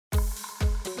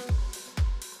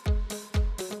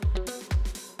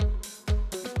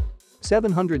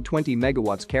720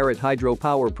 megawatts Karot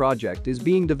Hydropower Project is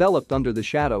being developed under the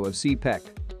shadow of CPEC.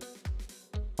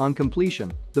 On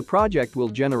completion, the project will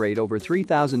generate over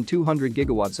 3,200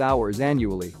 gigawatt-hours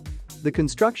annually. The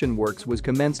construction works was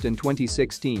commenced in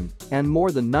 2016, and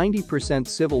more than 90%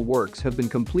 civil works have been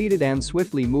completed and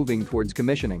swiftly moving towards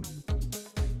commissioning.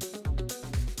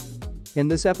 In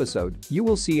this episode, you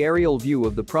will see aerial view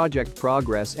of the project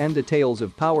progress and details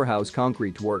of Powerhouse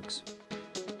concrete works.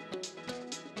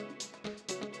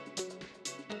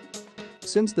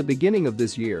 Since the beginning of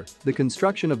this year, the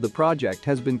construction of the project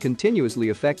has been continuously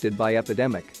affected by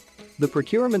epidemic. The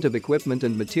procurement of equipment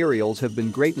and materials have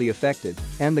been greatly affected,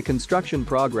 and the construction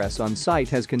progress on site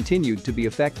has continued to be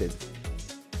affected.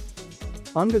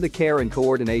 Under the care and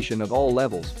coordination of all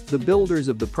levels, the builders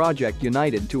of the project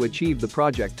united to achieve the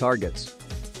project targets.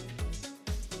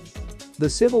 The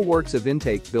civil works of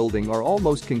intake building are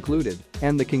almost concluded,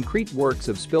 and the concrete works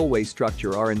of spillway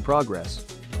structure are in progress.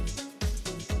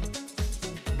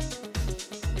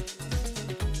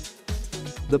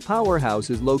 The powerhouse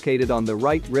is located on the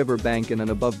right river bank in an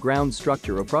above-ground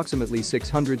structure approximately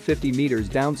 650 meters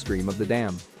downstream of the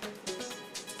dam.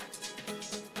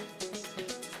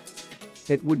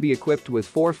 It would be equipped with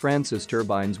 4 Francis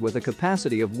turbines with a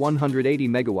capacity of 180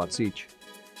 megawatts each.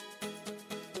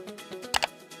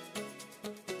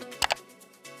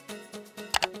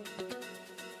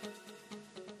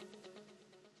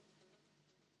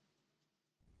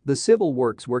 The civil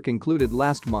works were concluded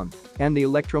last month, and the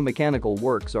electromechanical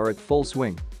works are at full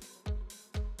swing.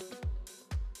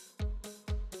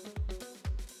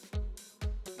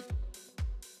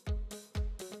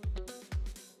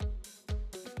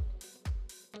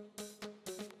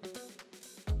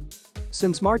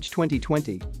 Since March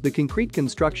 2020, the concrete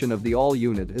construction of the all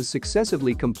unit has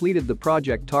successively completed the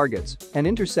project targets and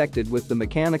intersected with the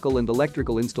mechanical and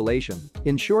electrical installation,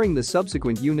 ensuring the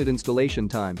subsequent unit installation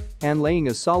time and laying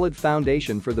a solid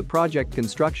foundation for the project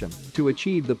construction to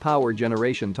achieve the power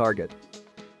generation target.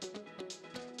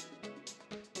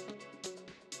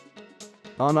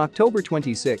 On October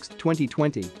 26,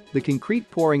 2020, the concrete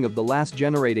pouring of the last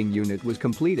generating unit was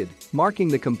completed, marking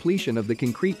the completion of the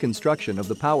concrete construction of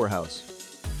the powerhouse.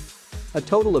 A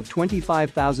total of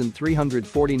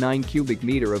 25,349 cubic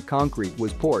meter of concrete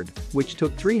was poured, which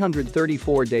took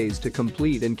 334 days to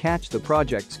complete and catch the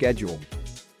project schedule.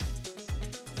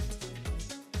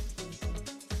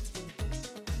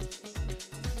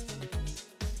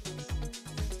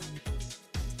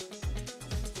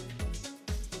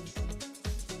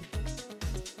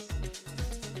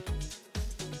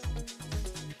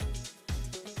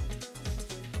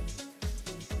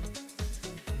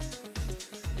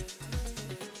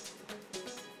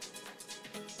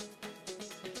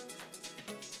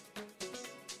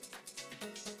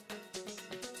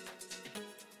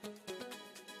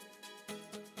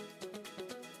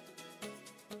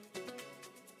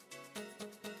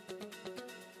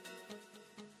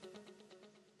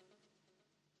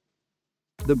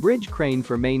 The bridge crane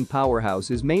for main powerhouse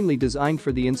is mainly designed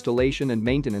for the installation and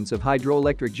maintenance of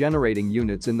hydroelectric generating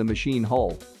units in the machine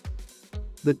hall.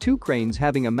 The 2 cranes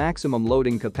having a maximum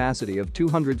loading capacity of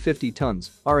 250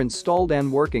 tons are installed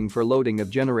and working for loading of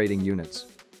generating units.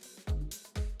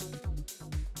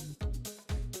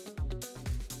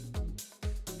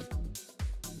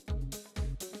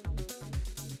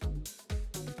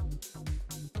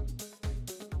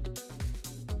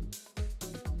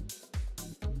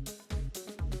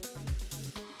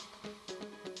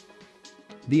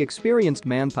 The experienced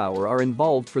manpower are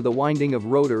involved for the winding of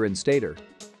rotor and stator.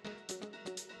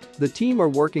 The team are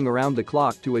working around the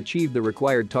clock to achieve the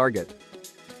required target.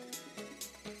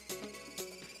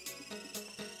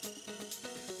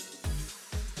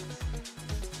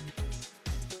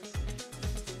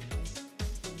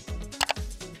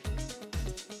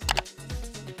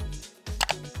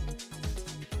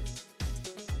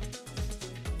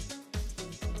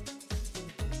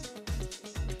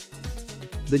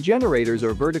 The generators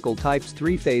are vertical types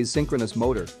 3-phase synchronous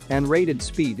motor, and rated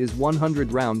speed is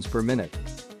 100 rounds per minute.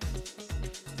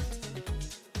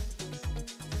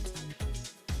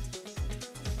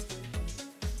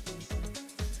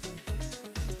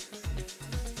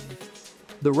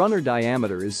 The runner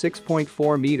diameter is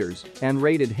 6.4 meters and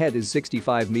rated head is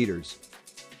 65 meters.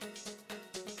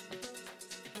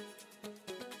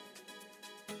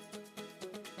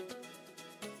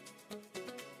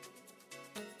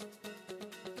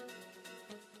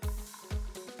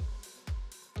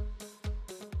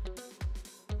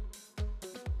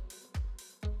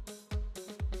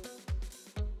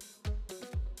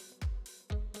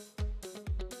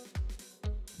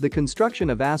 The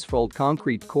construction of asphalt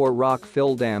concrete core rock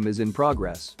fill dam is in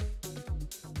progress.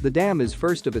 The dam is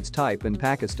first of its type in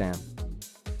Pakistan.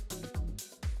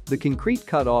 The concrete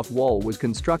cut-off wall was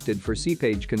constructed for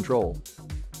seepage control.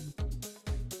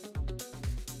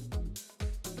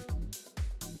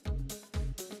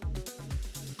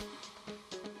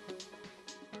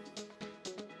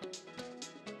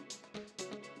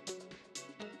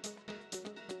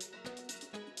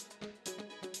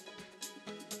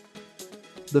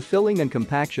 The filling and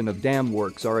compaction of dam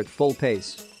works are at full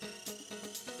pace.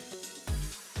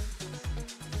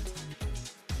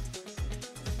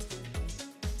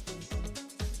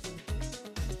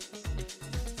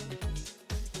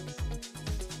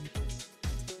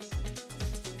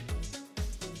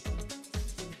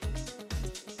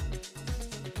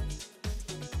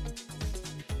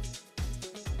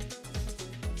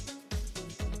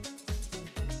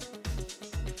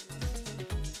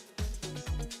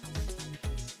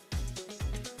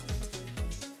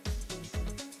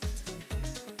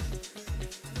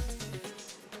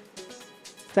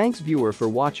 Thanks viewer for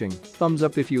watching, thumbs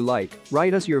up if you like,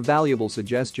 write us your valuable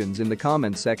suggestions in the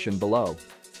comments section below.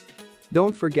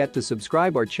 Don't forget to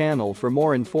subscribe our channel for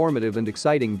more informative and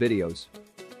exciting videos.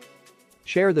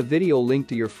 Share the video link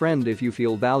to your friend if you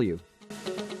feel value.